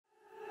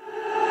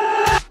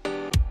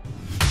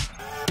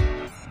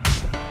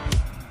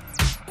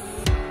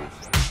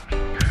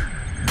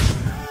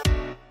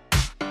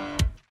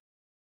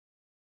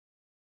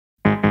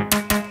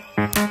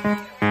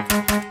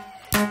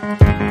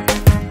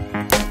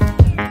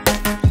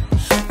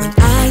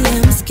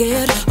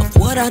scared of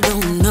what I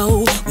don't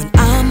know. When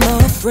I'm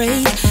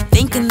afraid,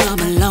 thinking I'm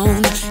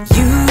alone,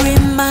 you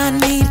remind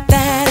me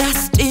that I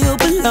still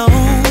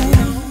belong.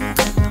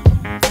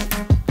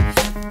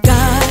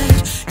 God,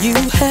 you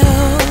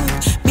help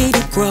me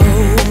to grow.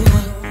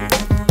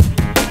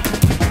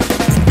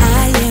 When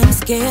I am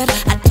scared,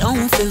 I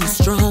don't feel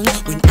strong.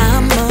 When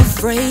I'm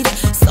afraid,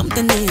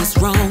 something is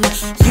wrong,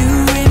 you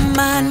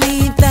remind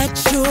me that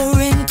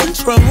you're in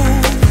control.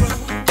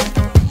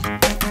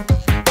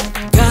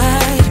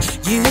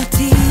 You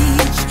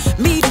teach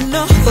me to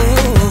know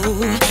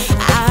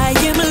I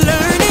am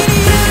learning.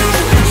 You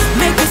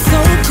make me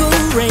so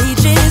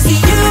courageous.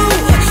 You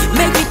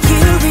make me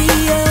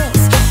curious.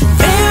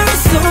 There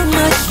is so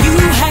much you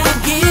have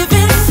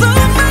given, so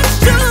much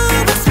to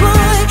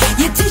explore.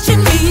 You're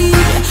teaching me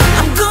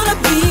I'm gonna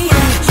be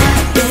a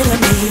better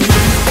me.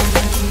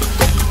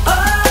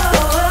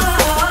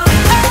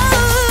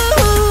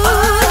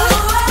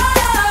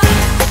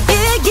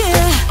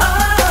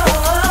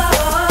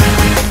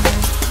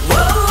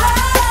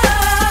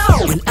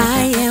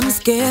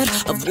 Scared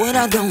of what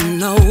I don't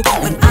know.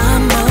 When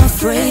I'm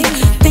afraid,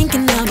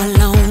 thinking I'm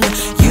alone,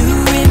 you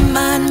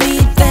remind me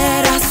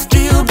that I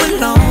still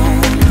belong.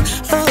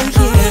 Oh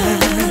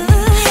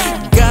yeah,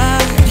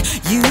 God,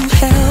 you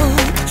help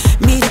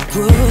me to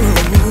grow.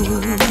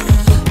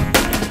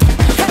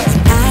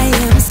 When I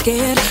am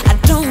scared, I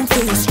don't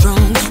feel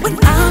strong. When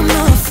I'm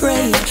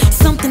afraid,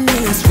 something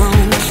is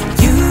wrong,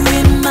 you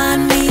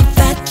remind me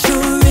that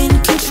you're in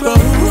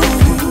control.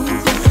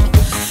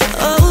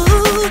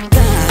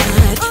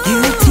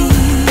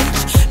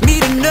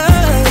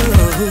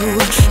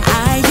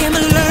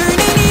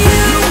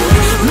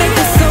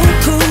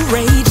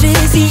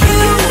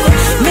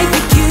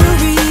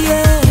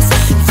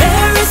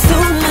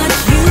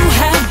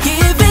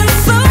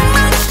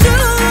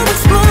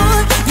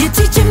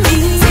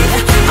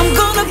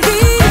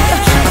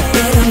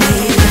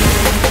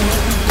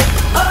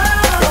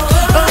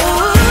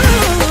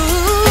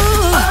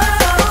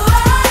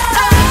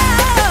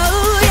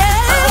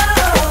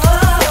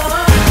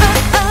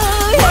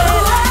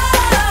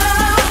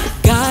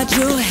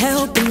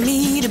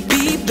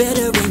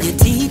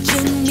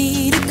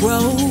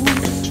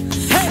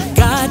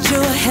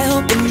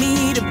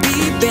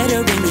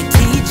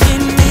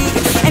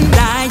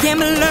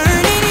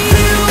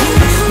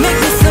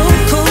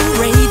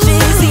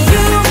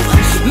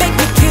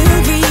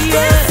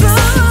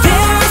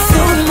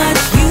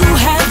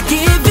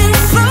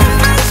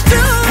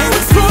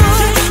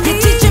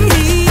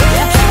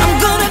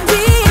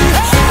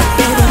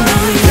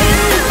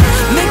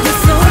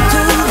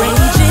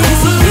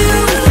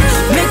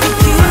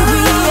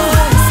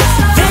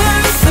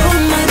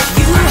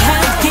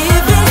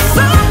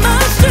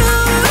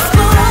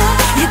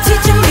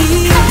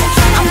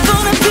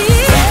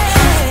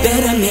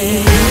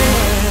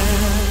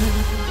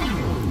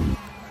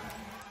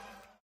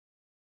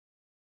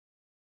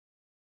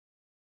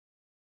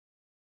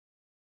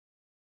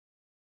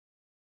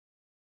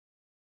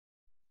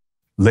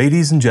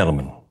 Ladies and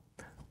gentlemen,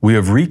 we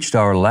have reached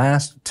our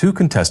last two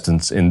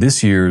contestants in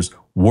this year's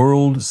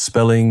World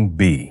Spelling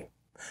Bee.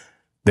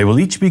 They will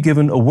each be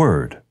given a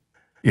word.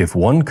 If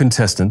one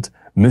contestant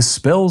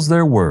misspells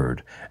their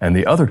word and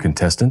the other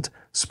contestant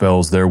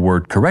spells their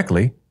word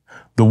correctly,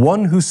 the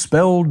one who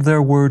spelled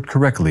their word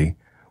correctly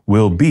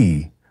will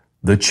be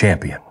the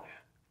champion.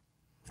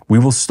 We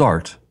will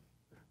start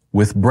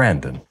with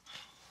Brandon.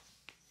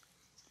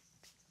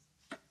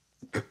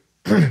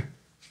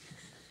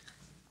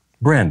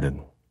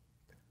 Brandon,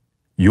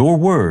 your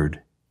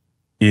word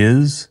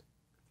is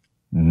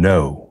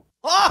no.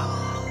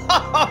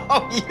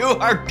 Oh, you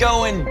are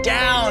going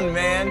down,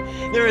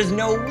 man. There is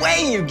no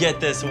way you get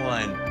this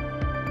one.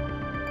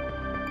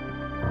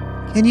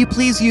 Can you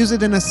please use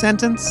it in a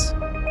sentence?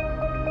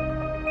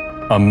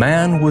 A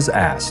man was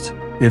asked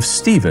if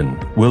Stephen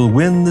will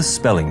win the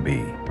spelling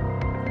bee.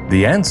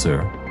 The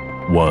answer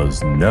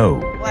was no.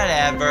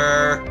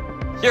 Whatever.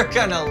 You're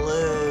gonna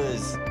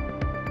lose.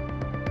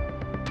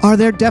 Are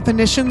there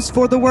definitions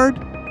for the word?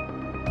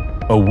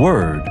 A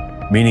word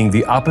meaning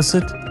the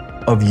opposite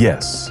of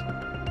yes,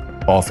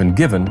 often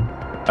given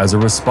as a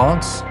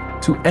response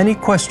to any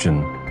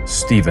question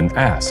Stephen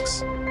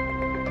asks.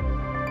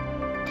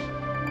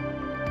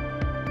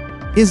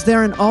 Is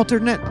there an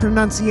alternate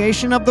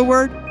pronunciation of the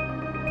word?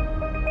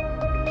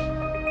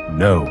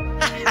 No.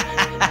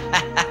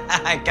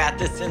 I got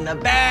this in the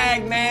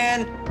bag,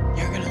 man.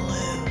 You're gonna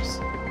lose.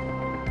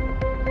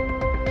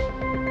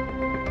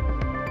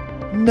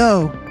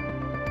 No.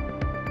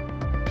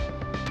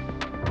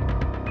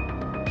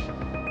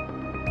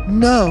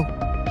 No.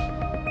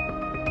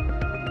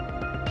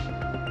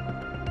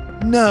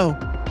 No.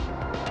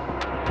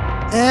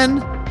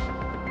 N.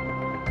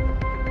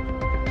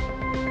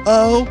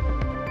 O.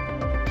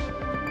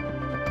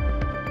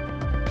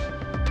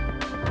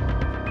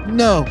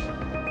 No.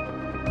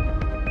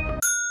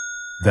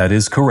 That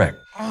is correct.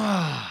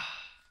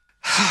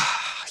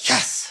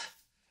 Yes.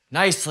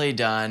 Nicely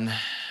done.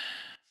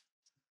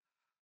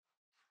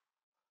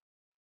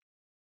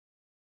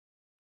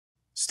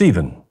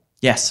 Stephen,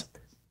 Yes.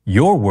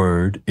 Your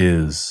word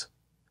is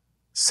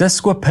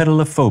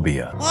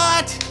sesquipedalophobia.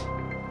 What?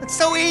 It's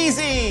so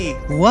easy.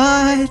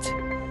 What?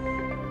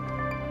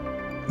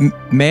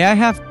 May I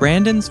have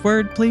Brandon's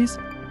word, please?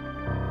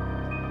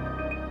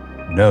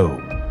 No.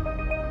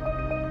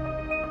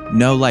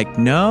 No like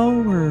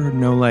no, or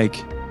no like...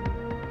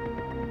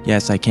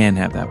 Yes, I can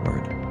have that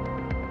word.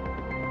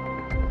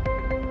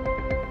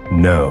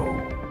 No.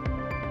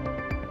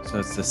 So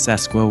it's the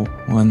sesqua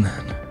one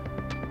then.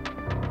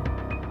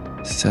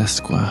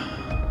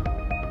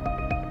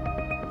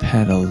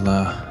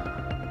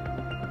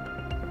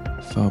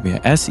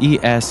 Sesquipedalophobia.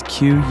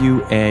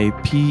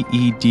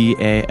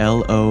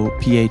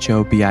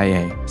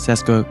 Sesquipedalophobia.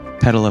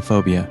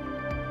 Sesquipedalophobia.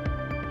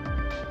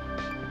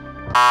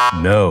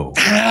 No.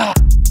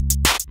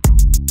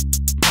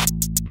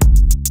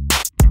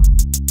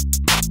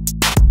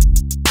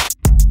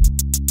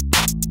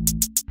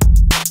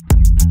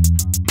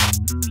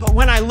 But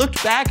when I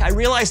looked back, I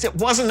realized it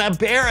wasn't a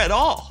bear at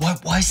all.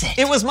 What was it?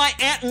 It was my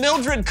Aunt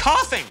Mildred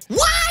coughing.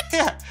 What?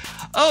 Yeah.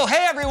 Oh,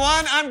 hey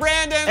everyone, I'm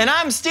Brandon. And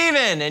I'm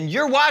Steven, and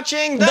you're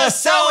watching The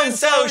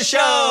So-and-So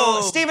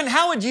Show. Steven,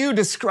 how would you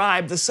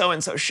describe The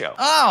So-and-So Show?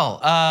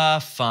 Oh,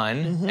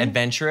 fun,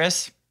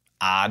 adventurous,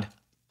 odd.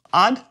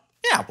 Odd?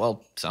 Yeah,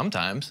 well,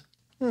 sometimes.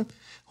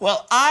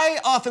 Well, I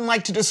often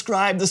like to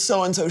describe The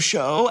So-and-So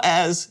Show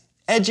as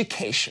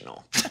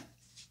educational.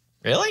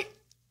 Really?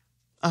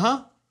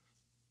 Uh-huh.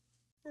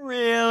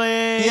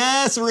 Really?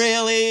 Yes,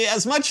 really.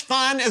 As much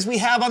fun as we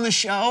have on the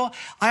show,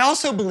 I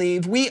also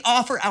believe we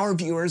offer our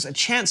viewers a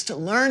chance to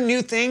learn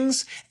new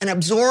things and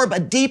absorb a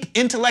deep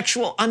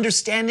intellectual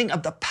understanding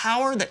of the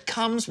power that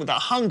comes with a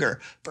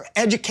hunger for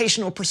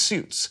educational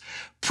pursuits,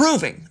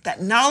 proving that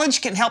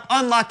knowledge can help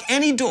unlock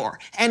any door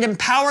and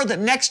empower the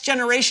next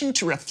generation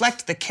to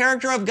reflect the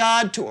character of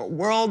God to a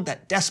world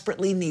that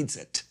desperately needs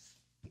it.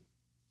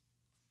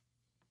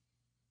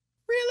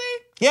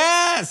 Really?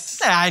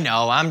 Yes! I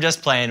know, I'm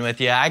just playing with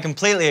you. I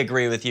completely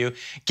agree with you.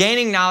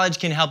 Gaining knowledge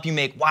can help you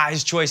make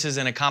wise choices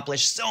and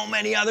accomplish so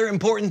many other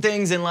important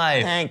things in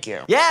life. Thank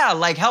you. Yeah,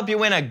 like help you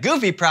win a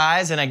Goofy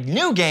prize in a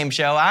new game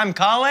show I'm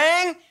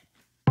calling...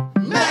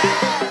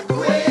 Math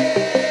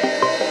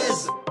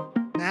Quiz!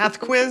 Math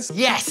Quiz?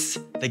 Yes!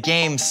 The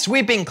game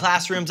sweeping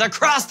classrooms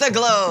across the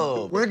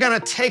globe! We're gonna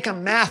take a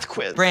math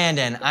quiz.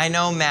 Brandon, I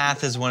know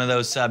math is one of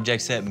those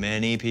subjects that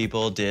many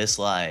people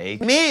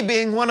dislike. Me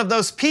being one of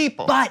those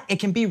people. But it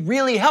can be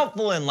really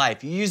helpful in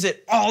life. You use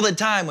it all the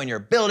time when you're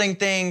building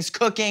things,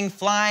 cooking,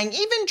 flying,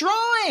 even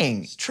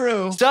drawing. It's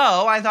true.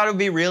 So I thought it would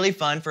be really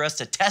fun for us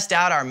to test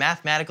out our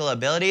mathematical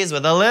abilities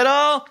with a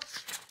little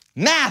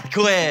math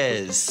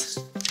quiz.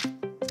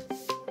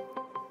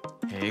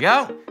 Here you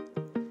go.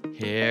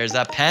 Here's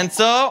a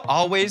pencil.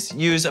 Always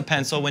use a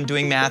pencil when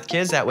doing math,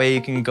 kids. That way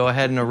you can go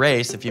ahead and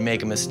erase if you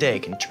make a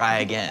mistake and try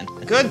again.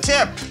 Good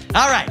tip.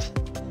 All right,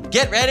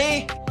 get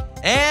ready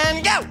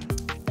and go.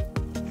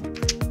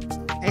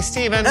 Hey,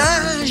 Steven.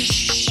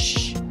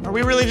 Shh. Are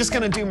we really just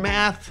gonna do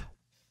math?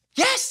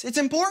 Yes, it's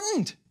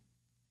important.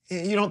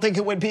 You don't think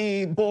it would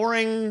be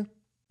boring?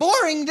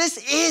 Boring? This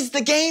is the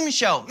game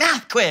show.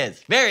 Math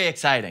quiz. Very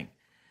exciting.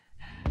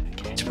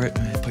 Okay,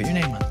 put your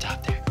name on the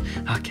top there.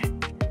 Okay.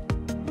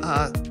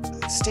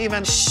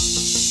 Steven.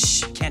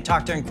 Shh. Can't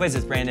talk during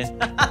quizzes,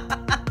 Brandon.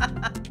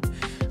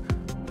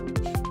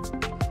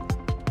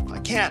 I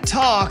can't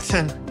talk,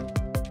 then.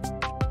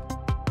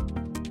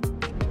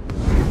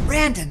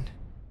 Brandon.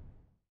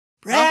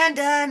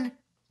 Brandon.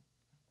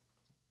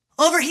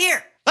 Over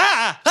here.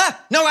 Ah!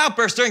 No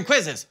outbursts during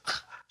quizzes.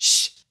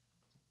 Shh.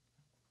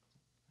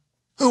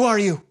 Who are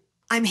you?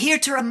 I'm here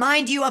to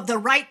remind you of the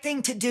right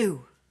thing to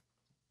do.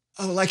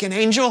 Oh, like an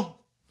angel?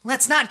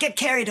 Let's not get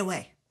carried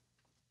away.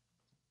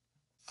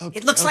 Okay,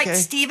 It looks like okay.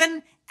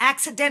 Steven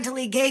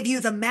accidentally gave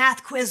you the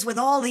math quiz with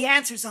all the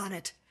answers on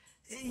it.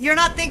 You're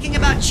not thinking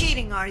about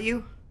cheating, are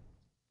you?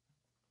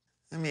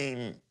 I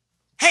mean...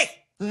 Hey!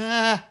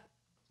 Ah.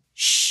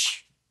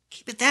 Shh!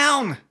 Keep it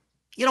down.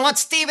 You don't want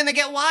Steven to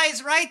get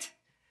wise, right?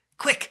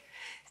 Quick,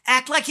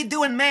 act like you're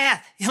doing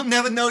math. He'll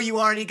never know you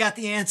already got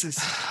the answers.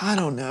 I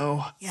don't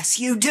know. Yes,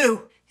 you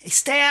do. Hey,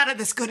 stay out of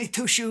this goody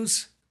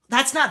two-shoes.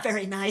 That's not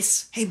very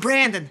nice. Hey,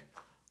 Brandon,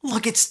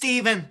 look at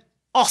Steven.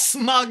 All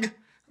smug,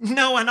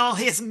 knowing all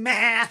his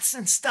maths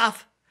and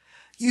stuff.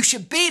 You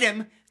should beat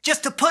him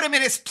just to put him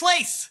in his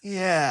place.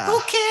 Yeah. Who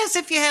cares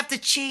if you have to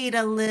cheat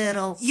a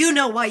little? You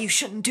know why you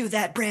shouldn't do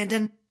that,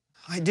 Brandon.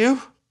 I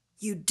do?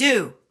 You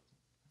do.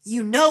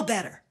 You know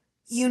better.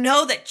 You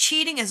know that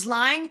cheating is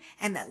lying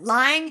and that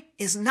lying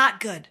is not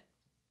good.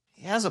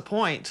 He has a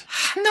point.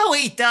 No,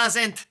 he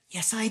doesn't.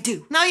 Yes, I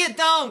do. No, you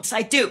don't. Yes,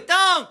 I do.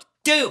 Don't.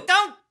 Do.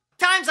 Don't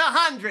times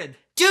 100.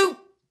 Do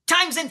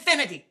times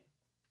infinity.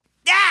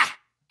 Ah!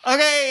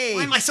 Okay.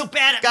 Why am I so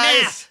bad at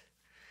Guys, math?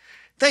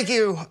 thank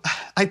you.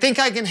 I think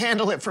I can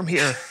handle it from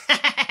here.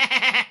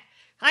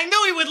 I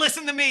knew he would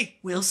listen to me.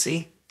 We'll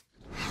see.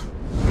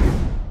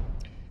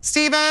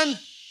 Steven,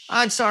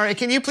 I'm sorry.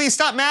 Can you please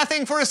stop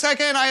mathing for a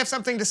second? I have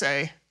something to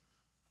say.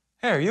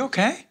 Hey, are you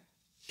okay?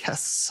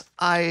 Yes,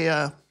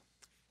 I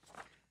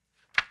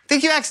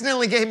think you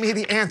accidentally gave me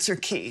the answer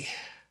key.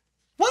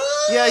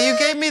 Yeah, you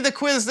gave me the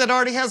quiz that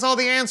already has all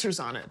the answers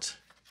on it.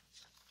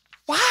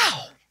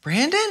 Wow,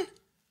 Brandon?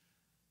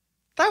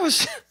 That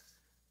was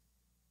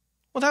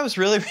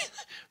really,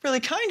 really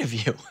kind of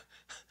you.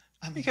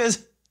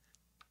 Because,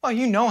 well,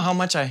 you know how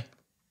much I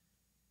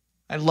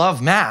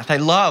love math. I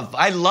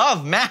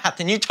love math,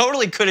 and you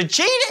totally could have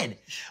cheated,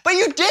 but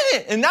you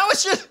didn't, and that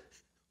was just,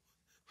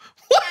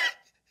 what?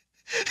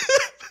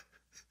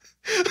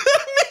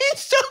 That means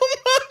so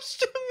much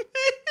to me.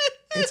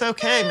 It's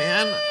okay,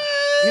 man.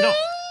 You don't,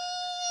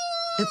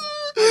 it's,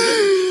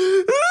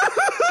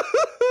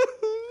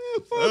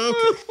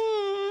 okay.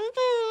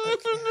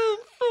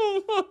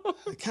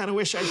 I kind of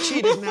wish I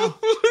cheated now.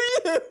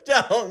 You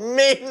don't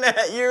mean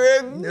that. You're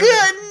a good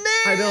man.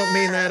 I don't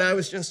mean that. I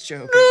was just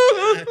joking.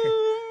 Okay.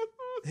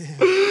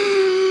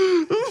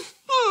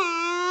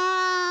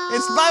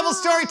 It's Bible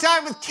story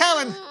time with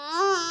Kellen.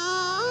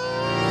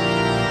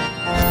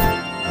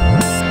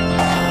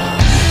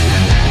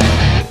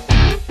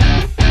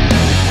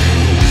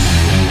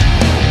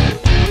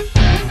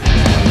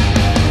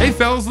 Hey,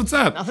 fellas, what's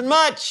up? Nothing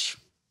much.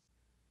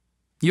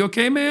 You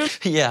okay, man?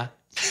 Yeah.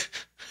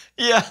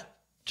 Yeah.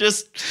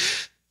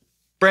 Just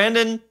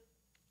Brandon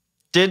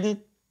didn't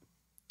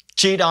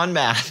cheat on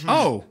math.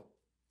 Oh,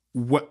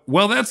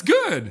 well, that's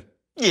good.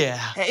 Yeah.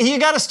 Hey, you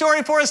got a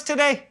story for us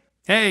today?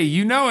 Hey,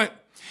 you know it.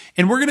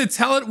 And we're going to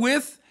tell it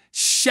with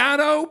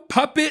Shadow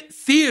Puppet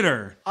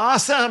Theater.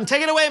 Awesome.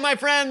 Take it away, my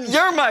friend.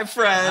 You're my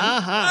friend.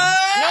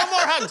 Uh-huh. No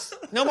more hugs.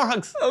 No more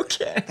hugs.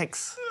 Okay.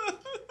 Thanks.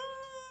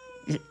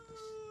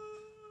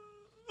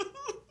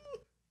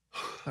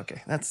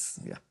 Okay,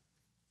 yeah.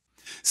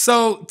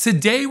 So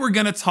today we're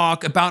going to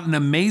talk about an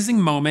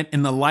amazing moment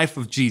in the life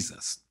of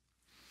Jesus.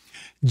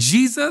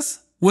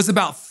 Jesus was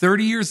about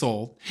 30 years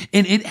old,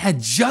 and it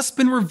had just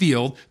been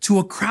revealed to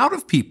a crowd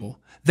of people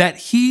that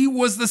he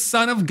was the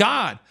Son of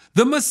God,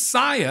 the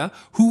Messiah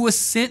who was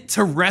sent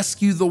to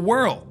rescue the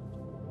world.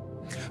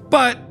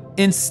 But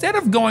instead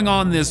of going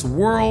on this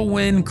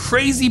whirlwind,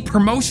 crazy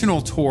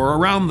promotional tour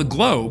around the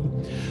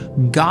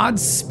globe,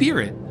 God's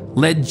Spirit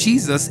led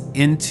Jesus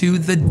into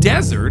the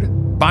desert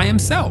by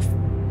himself.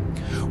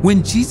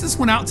 When Jesus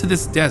went out to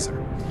this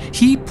desert,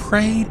 he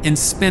prayed and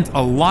spent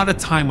a lot of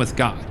time with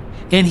God.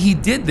 And he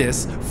did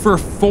this for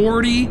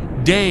 40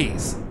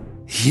 days.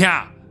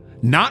 Yeah,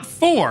 not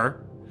 40,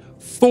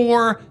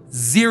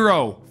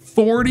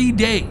 40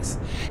 days.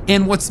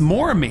 And what's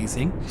more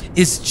amazing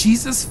is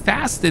Jesus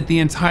fasted the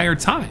entire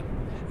time.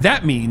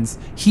 That means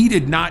he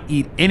did not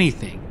eat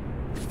anything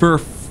for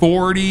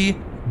 40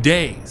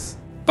 days.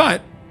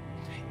 But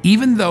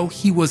even though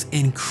he was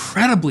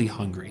incredibly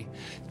hungry,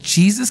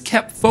 Jesus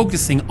kept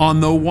focusing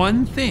on the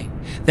one thing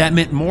that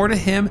meant more to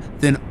him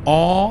than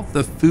all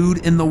the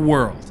food in the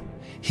world,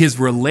 his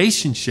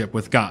relationship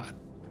with God,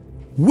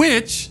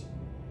 which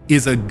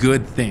is a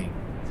good thing.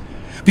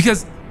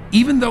 Because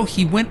even though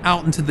he went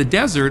out into the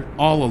desert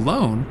all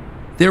alone,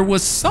 there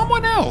was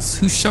someone else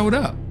who showed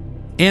up.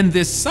 And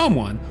this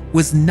someone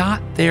was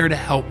not there to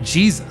help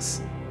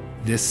Jesus.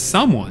 This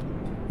someone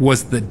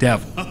was the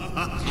devil.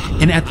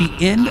 And at the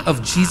end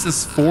of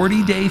Jesus'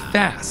 40-day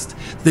fast,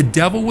 the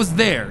devil was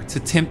there to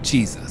tempt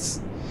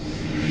Jesus.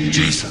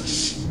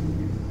 Jesus.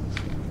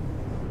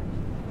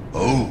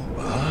 Oh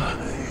my,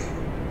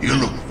 you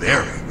look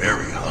very,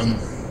 very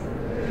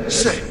hungry.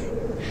 Say,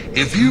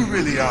 if you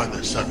really are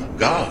the Son of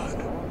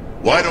God,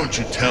 why don't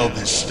you tell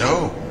this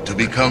stone to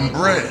become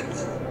bread?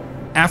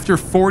 After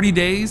 40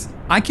 days,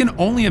 I can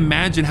only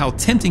imagine how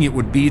tempting it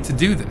would be to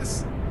do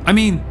this. I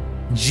mean,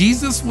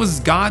 Jesus was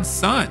God's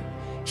son.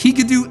 He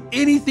could do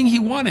anything he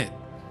wanted.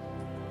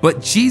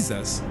 But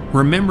Jesus,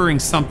 remembering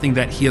something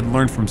that he had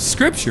learned from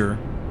Scripture,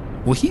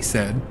 well, he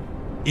said,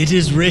 "It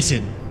is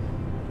written,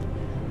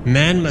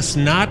 man must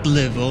not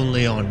live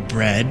only on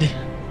bread.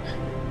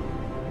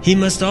 He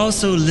must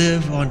also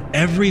live on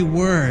every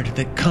word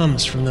that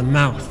comes from the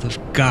mouth of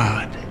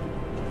God."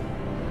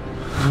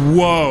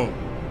 Whoa,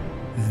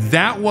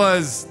 that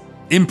was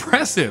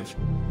impressive.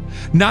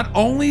 Not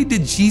only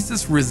did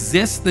Jesus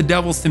resist the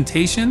devil's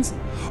temptations,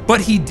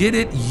 but he did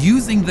it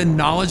using the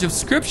knowledge of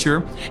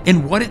Scripture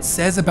and what it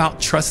says about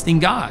trusting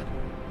God.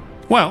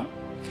 Well,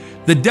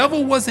 the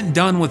devil wasn't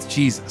done with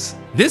Jesus.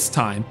 This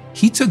time,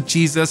 he took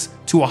Jesus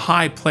to a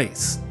high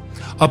place,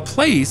 a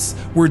place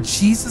where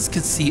Jesus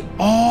could see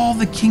all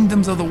the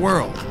kingdoms of the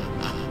world.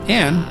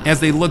 And as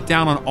they looked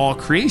down on all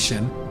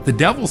creation, the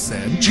devil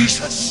said,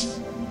 Jesus,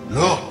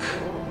 look,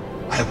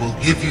 I will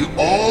give you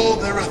all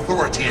their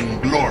authority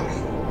and glory.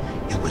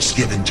 It was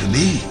given to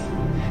me,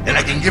 and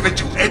I can give it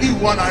to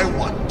anyone I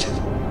want to.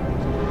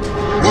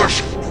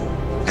 Worship me,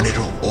 and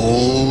it'll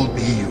all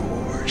be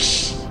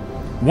yours.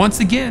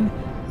 Once again,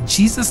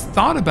 Jesus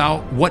thought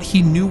about what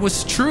he knew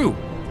was true.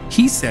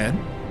 He said,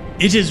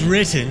 "It is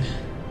written,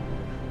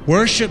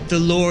 worship the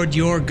Lord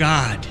your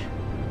God.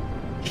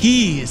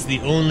 He is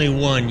the only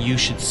one you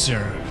should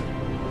serve."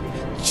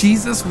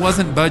 Jesus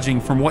wasn't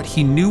budging from what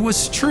he knew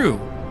was true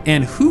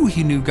and who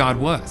he knew God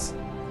was.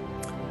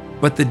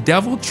 But the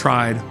devil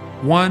tried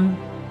one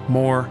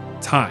more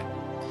time,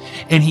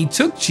 and he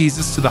took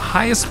Jesus to the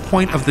highest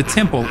point of the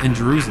temple in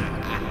Jerusalem.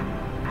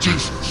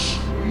 Jesus,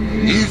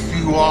 if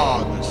you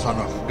are the Son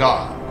of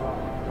God,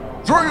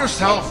 throw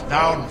yourself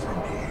down from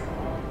here.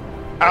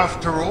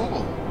 After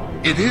all,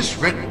 it is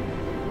written,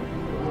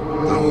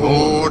 the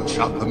Lord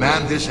shall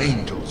command his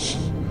angels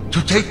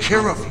to take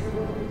care of you.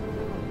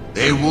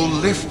 They will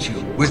lift you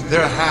with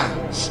their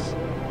hands.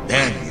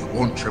 Then you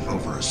won't trip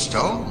over a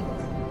stone.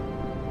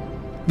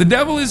 The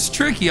devil is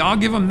tricky, I'll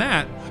give him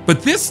that.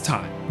 But this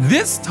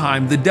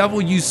time, the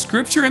devil used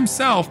scripture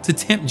himself to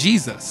tempt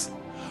Jesus.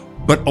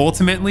 But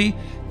ultimately,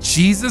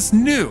 Jesus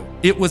knew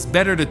it was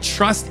better to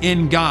trust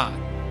in God.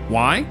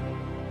 Why?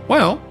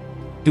 Well,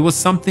 it was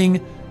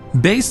something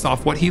based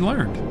off what he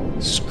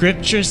learned.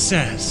 Scripture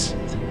says,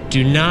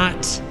 do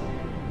not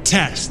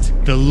test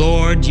the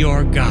Lord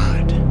your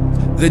God.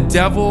 The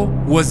devil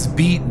was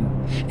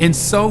beaten, and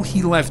so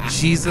he left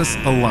Jesus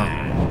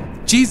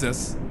alone.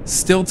 Jesus,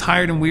 still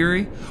tired and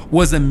weary,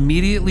 was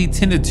immediately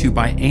tended to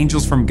by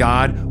angels from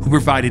God who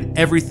provided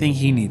everything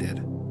he needed.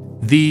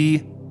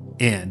 The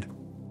end.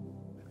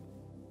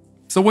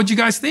 So what'd you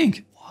guys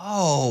think?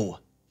 Whoa,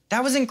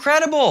 that was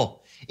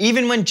incredible.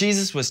 Even when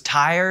Jesus was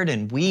tired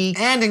and weak.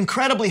 And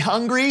incredibly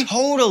hungry.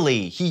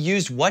 Totally. He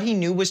used what he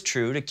knew was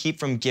true to keep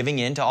from giving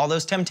in to all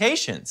those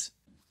temptations.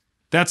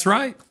 That's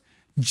right.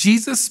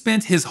 Jesus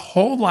spent his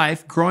whole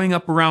life growing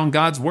up around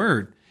God's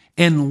word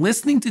and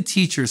listening to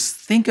teachers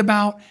think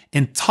about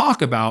and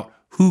talk about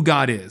who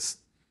God is.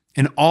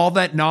 And all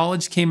that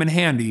knowledge came in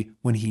handy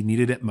when he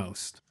needed it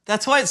most.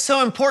 That's why it's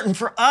so important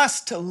for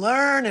us to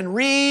learn and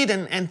read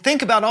and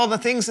think about all the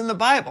things in the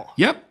Bible.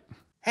 Yep.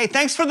 Hey,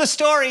 thanks for the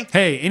story.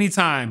 Hey,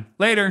 anytime.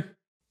 Later.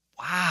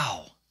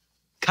 Wow.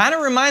 Kind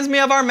of reminds me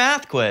of our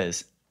math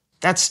quiz.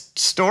 That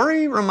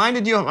story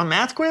reminded you of a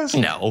math quiz?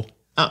 No.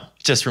 Oh.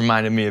 Just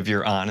reminded me of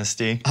your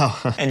honesty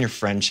and your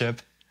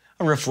friendship.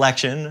 A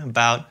reflection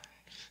about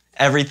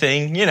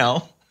everything, you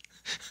know,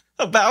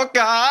 about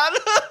God.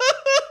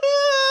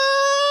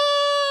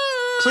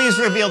 Please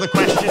reveal the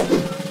question.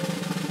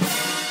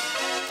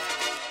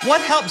 What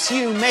helps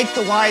you make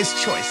the wise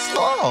choice?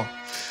 Oh,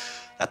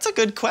 that's a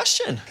good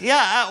question.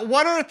 Yeah,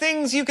 what are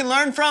things you can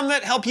learn from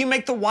that help you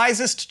make the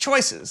wisest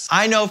choices?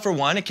 I know for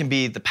one, it can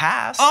be the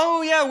past.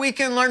 Oh yeah, we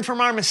can learn from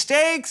our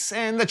mistakes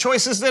and the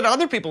choices that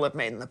other people have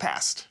made in the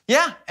past.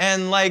 Yeah,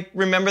 and like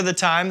remember the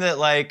time that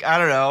like, I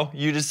don't know,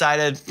 you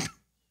decided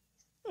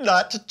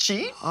not to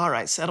cheat? All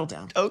right, settle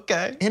down.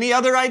 Okay. Any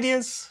other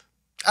ideas?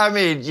 I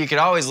mean, you could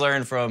always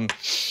learn from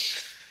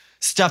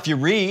stuff you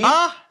read.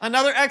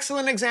 Another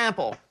excellent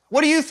example.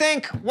 What do you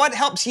think? What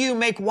helps you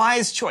make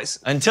wise choices?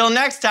 Until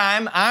next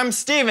time, I'm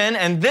Steven,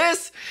 and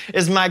this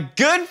is my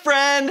good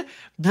friend,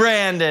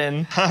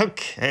 Brandon.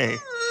 Okay.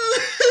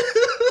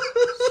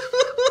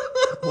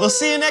 We'll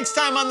see you next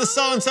time on the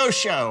So-and-So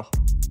Show.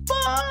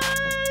 Bye!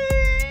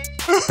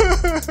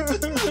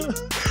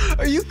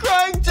 Are you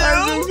crying too?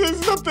 I think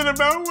there's something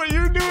about what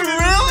you're doing.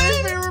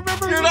 Really?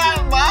 You're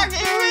not mocking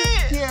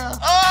me? Yeah.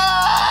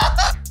 Oh!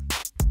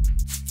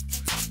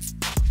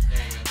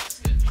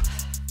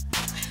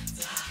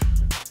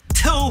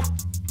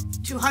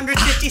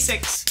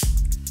 256.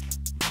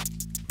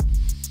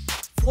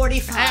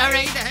 45. All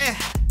right,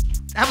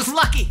 that was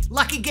lucky.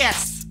 Lucky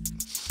guess.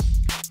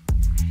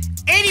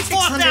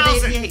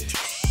 84,000.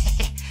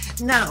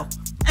 No.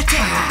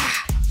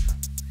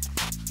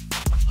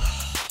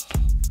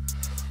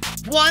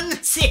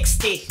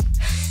 160.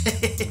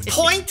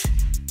 Point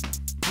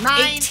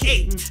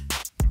 98.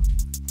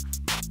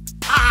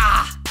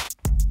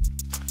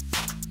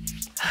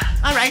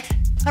 All right.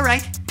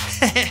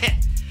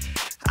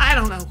 I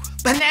don't know.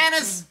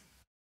 Bananas